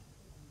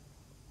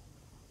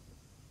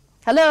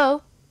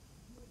 Hello.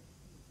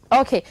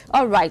 Okay.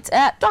 All right.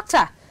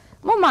 Doctor.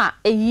 Mama,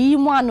 eyi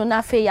mu anu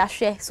na fe ya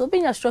hwe so be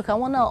nya stroke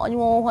won na onye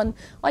won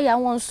oya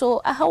won so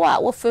ahawa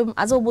wo fem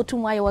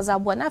azobotum aye was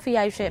abo na fe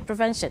ya hwe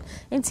prevention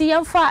nti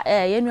yemfa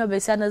yenua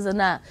besia na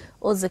zana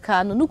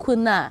ozika no nuku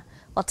na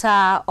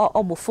ota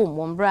obofom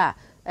wombra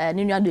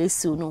ni nua do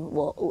esiu no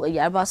wo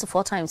yarba so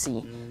 4 times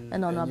yi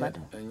na no abado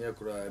enye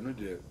kura no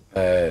de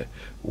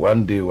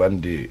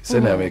one day say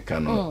na make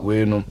no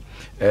we no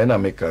na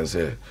make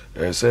say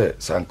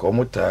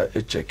sankomuta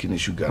check ni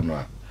sugar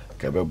no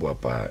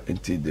kabeboapa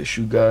into the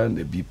sugar and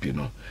the BP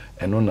no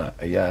eno na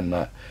ya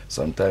na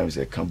sometimes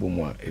e kambo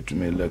mu a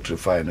etume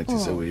electrify na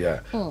tise we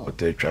ya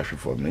hotel traffic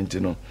form into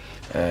no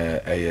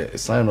a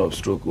sign of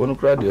stroke one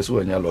crowd dey so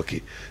anya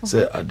lucky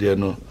say ade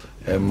no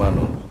emma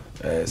no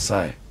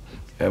sign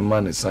emma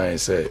ne sign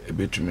say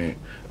ebetume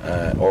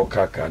all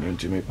kaka no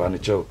ntumi pa ne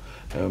chew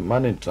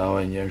man ntan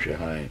anya hwe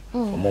han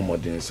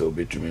omomodin say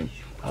obetume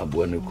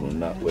abuanuku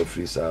na we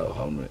free sa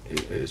how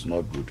is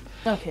not good.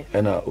 Okay.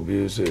 And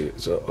obi say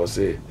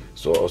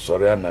so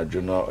sorry na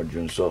juno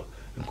odwunso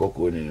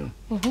nkoko ni no.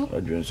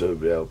 Odwunso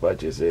bia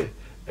opache say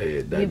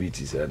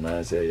diabetes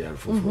na say yar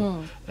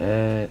fufu.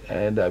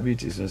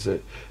 Diabetes say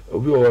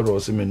obi o ro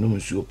say menum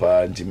suo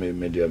pa nti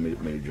media me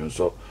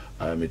dwunso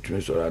me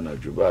twin so na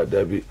juba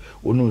da bi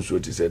wonu so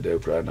ti say da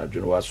kra na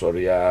dwene wa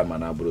sori ya ma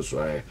na bro so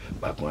ai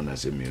back one na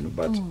say me no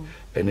but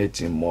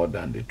anything more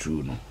than the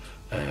two no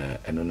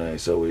eno na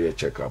so we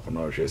check up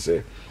na hwe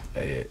say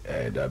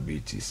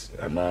diabetes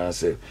and I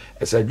say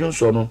esa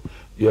dwonso no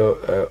yo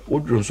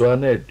odwonso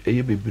na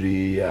eye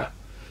bebre ya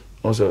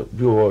also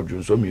bi o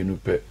dwonso me nu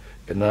pe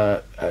na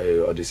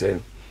or the say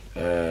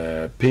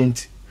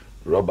paint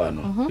rubber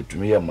no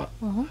etumi yama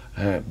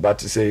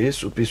but say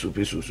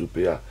super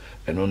ya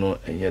eno no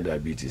enye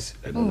diabetes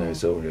eno na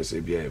say we say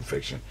be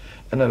infection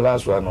and the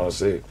last one I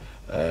say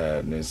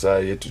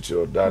nensa ye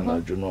tutu da na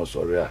dwono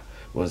sorry a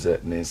won say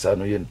nensa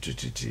no ye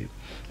tutiti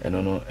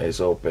eno no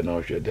say open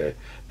na hwe there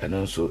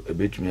eno so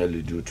ebetumi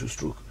lead to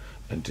stroke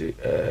and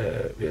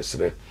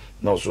yesterday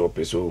no so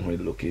person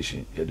when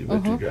location ye de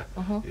betudwa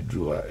e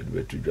drew her e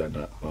betudwa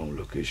na one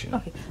location.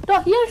 Okay,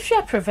 doc, you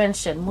share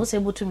prevention most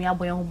able to me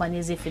aboy ho ban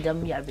eze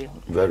fidam ya be.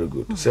 Very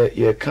good. Say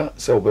ye can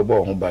say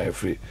obebo ho ban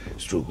free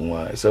stroke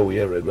one say we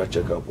regular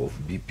check up of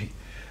BP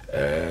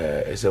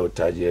say o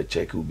target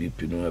check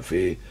BP no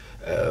afi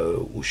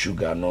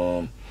sugar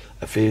no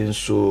afi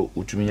so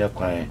utuminya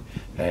kwan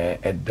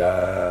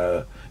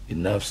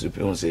enough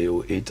sleeping on say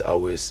 8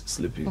 hours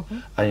sleeping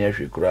anya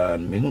hwe kura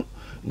me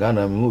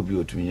Ghana me obi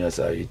otuminya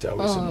say 8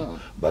 hours no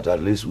but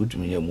at least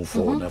utuminya move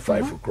 4 na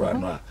 5 kura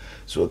no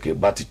so okay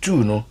but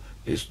 2 no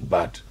is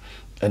bad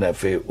and I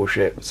feel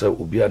ohwe say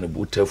obi an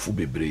botafu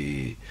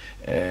bebre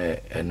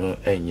eno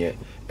enye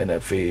and I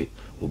feel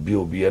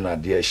obi na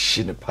de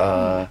hye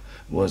pa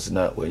once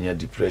na when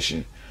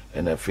depression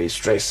and I feel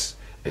stress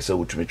esa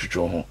utumi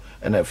twetwe ho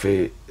and I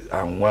feel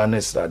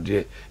anwanes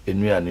rade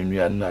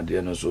enua na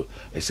de no so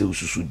esa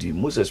ususu di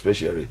most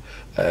especially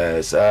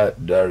sa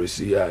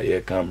darisi ya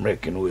ye kam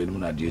reckon we no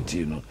na de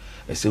ti no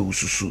esa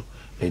ususu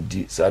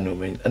edi sa no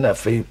men and I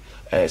feel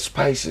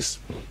spices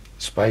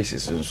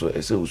so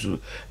esa ususu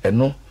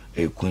eno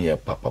ekunya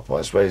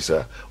papa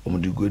spice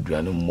omudi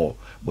goduane mo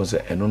bon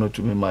se eno no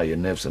tumi ma ye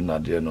nerves na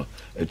de no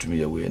etumi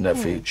ye we na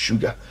feel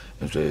sugar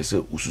and so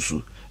esa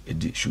ususu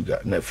edi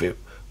sugar na feel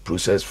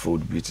processed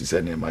food bit is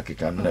any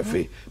makeka na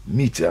fe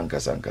meat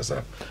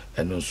ankasa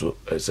and also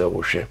say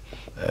wo hwe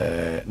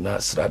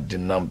na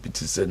sradinam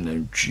bit is na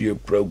ntwie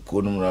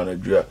prago no na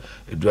dua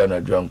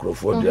edua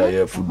nkrofo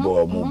dia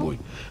football mo boy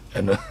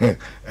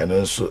and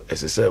also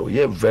say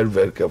we very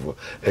very careful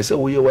say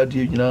we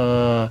wadi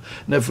nyina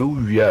na fe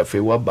wia fe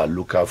wa ba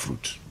local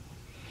fruit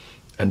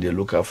and the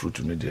local fruit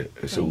no dey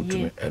say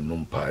utumi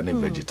enum pa na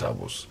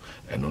vegetables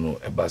and no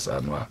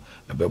ebasa no a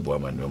ebebo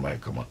amanu mai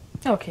kama.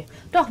 Okay.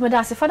 Doc, me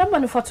da se fada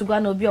manu foto gwa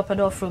na obi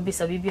opedo from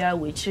bisa bibia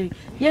we chiri.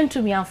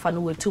 Yentumi amfa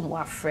no wetum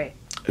wa frɛ.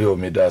 Yo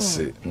me da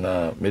se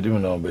na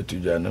medim na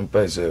obetudwa na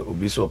mpa se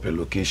obi so pe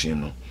location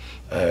no.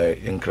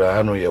 Nkra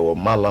ha no ye wo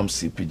Malam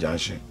CP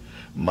Junction.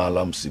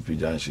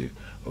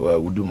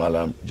 Udu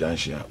Malam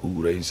Junction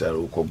ugura inside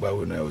ukogba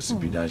we na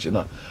CP Junction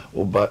na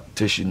oba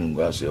station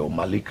ngwa so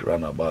Malik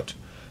Runabout.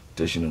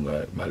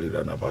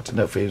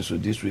 Na fe so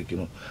this week you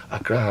know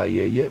Accra ha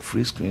ye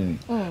free screening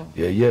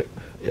ye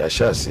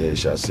shall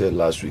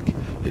last week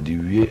at the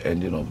way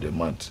ending of the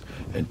month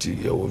until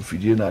you won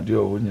fidie na de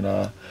o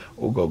nyina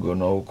ogogo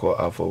na ko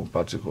afọ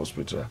Patrick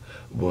Hospital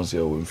bon say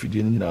won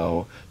fidie nyina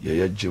ho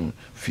ye gym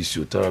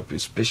physiotherapy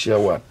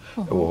special one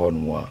e wo ho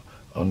no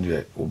on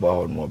the oba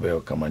ho no be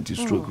come anti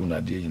stroke na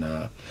de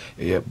nyina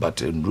ye but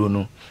ndro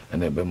no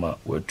na be ma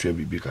watwa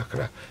bibi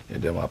kakra ye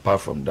dem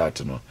apart from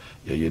that no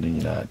ye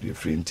nyina the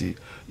free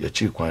ye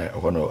chi kwan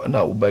ho no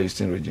na Uba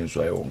Eastern region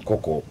so ayo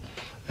nkoko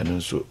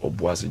eno so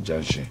Obuasi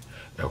Junction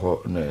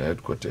eho na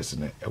headquarters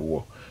na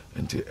ewo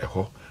nti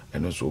eho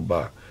eno so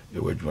ba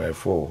ye wadwai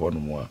for ho no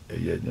mo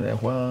ye nyina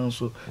eho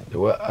so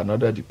ye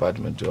another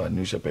department or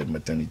New Shepherd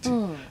Maternity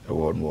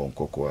ewo no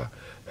nkoko a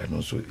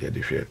eno so ye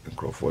de hwe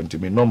nkrofo nti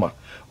me normal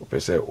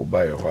opese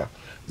Uba eho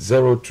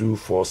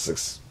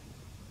 0246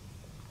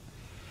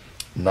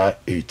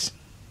 98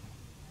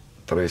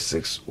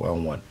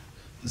 3611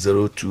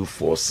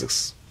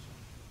 0246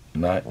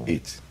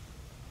 98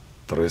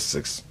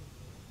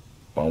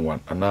 3611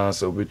 and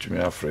so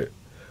between afre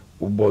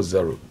ubo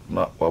 0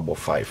 na wabo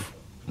 5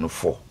 no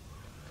 4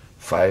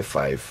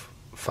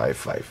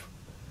 5555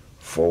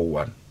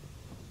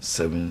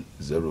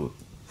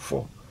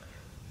 41704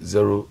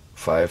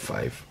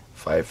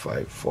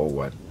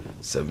 0555541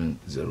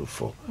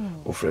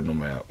 ofre no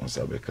ma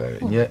onsabeka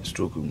nye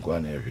stroke nkwa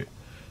na ehwe.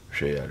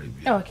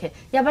 Okay.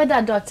 Ya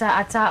beda Dr.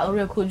 Ata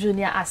Oreko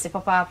Junior ase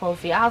papa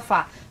Profi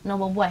Alpha no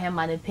bobo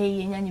ahema ne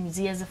pay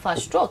nyanyimzi as for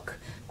stroke.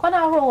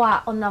 Kwana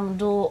rowa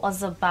onamdo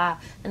ozaba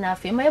na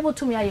afi ma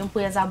ebotum ya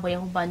yempo yeza boye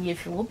ho ba ne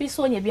afi obi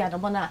so nya bi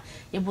adabo na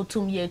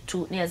ebotum ye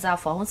tu na yeza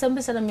for ho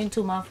sembe se na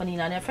mintu manfani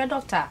na friend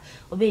doctor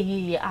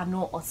obeyi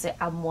ano ose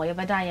amo ya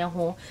beda ye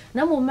ho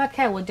na mo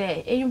meka wo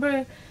de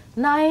eyumbre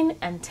 9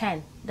 and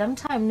 10. Them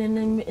time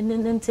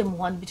nim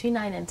one between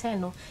 9 and 10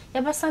 no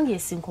yabasang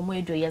yesin komo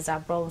edo yeza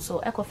brown so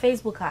eko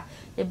Facebook a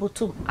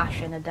ebotum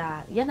ahwe na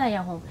da yana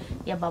ya ho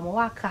yaba mo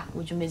waka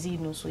ojumezi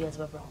no so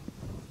yeza brown.